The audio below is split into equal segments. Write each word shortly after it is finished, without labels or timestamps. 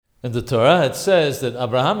In the Torah, it says that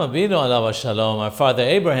Abraham Avinu alav shalom, our father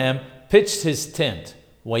Abraham, pitched his tent.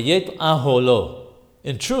 Vayet aholo.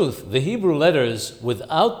 In truth, the Hebrew letters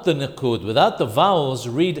without the nikud, without the vowels,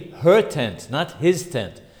 read her tent, not his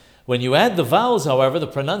tent. When you add the vowels, however, the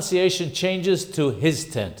pronunciation changes to his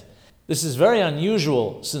tent. This is very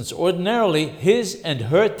unusual, since ordinarily his and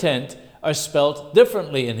her tent are spelt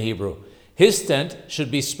differently in Hebrew. His tent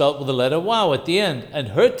should be spelt with the letter waw at the end, and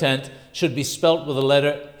her tent should be spelt with the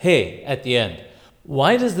letter he at the end.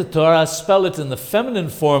 Why does the Torah spell it in the feminine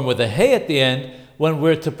form with a he at the end when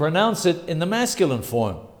we're to pronounce it in the masculine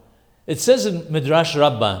form? It says in Midrash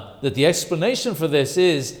Rabbah that the explanation for this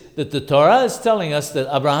is that the Torah is telling us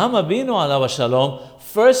that Abraham Avinu alav shalom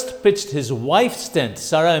first pitched his wife's tent,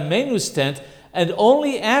 Sarah Imenu's tent, and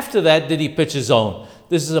only after that did he pitch his own.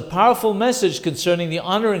 This is a powerful message concerning the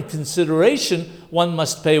honor and consideration one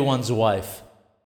must pay one's wife.